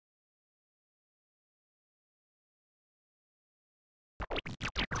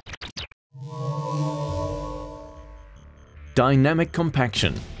Dynamic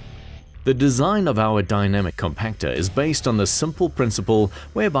compaction. The design of our dynamic compactor is based on the simple principle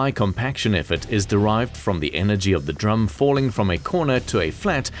whereby compaction effort is derived from the energy of the drum falling from a corner to a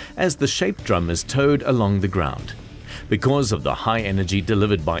flat as the shaped drum is towed along the ground. Because of the high energy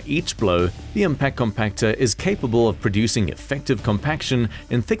delivered by each blow, the impact compactor is capable of producing effective compaction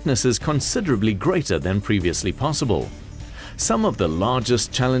in thicknesses considerably greater than previously possible. Some of the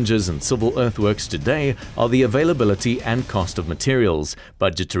largest challenges in civil earthworks today are the availability and cost of materials,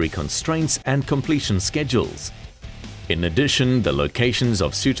 budgetary constraints, and completion schedules. In addition, the locations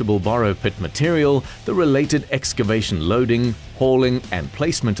of suitable borrow pit material, the related excavation loading, hauling, and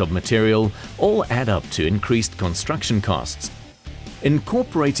placement of material all add up to increased construction costs.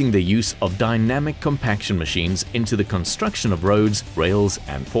 Incorporating the use of dynamic compaction machines into the construction of roads, rails,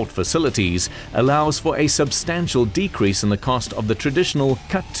 and port facilities allows for a substantial decrease in the cost of the traditional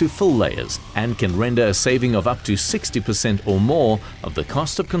cut-to-fill layers and can render a saving of up to 60% or more of the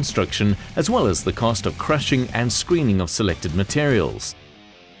cost of construction, as well as the cost of crushing and screening of selected materials.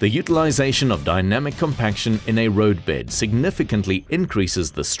 The utilization of dynamic compaction in a roadbed significantly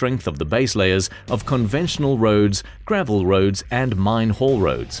increases the strength of the base layers of conventional roads, gravel roads, and mine haul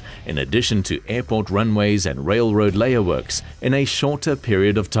roads, in addition to airport runways and railroad layer works, in a shorter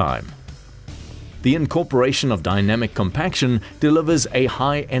period of time. The incorporation of dynamic compaction delivers a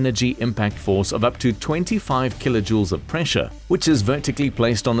high-energy impact force of up to 25 kilojoules of pressure, which is vertically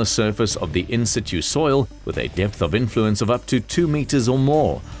placed on the surface of the in-situ soil with a depth of influence of up to 2 meters or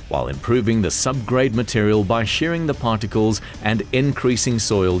more, while improving the subgrade material by shearing the particles and increasing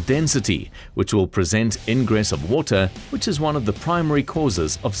soil density, which will prevent ingress of water, which is one of the primary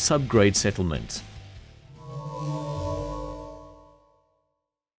causes of subgrade settlement.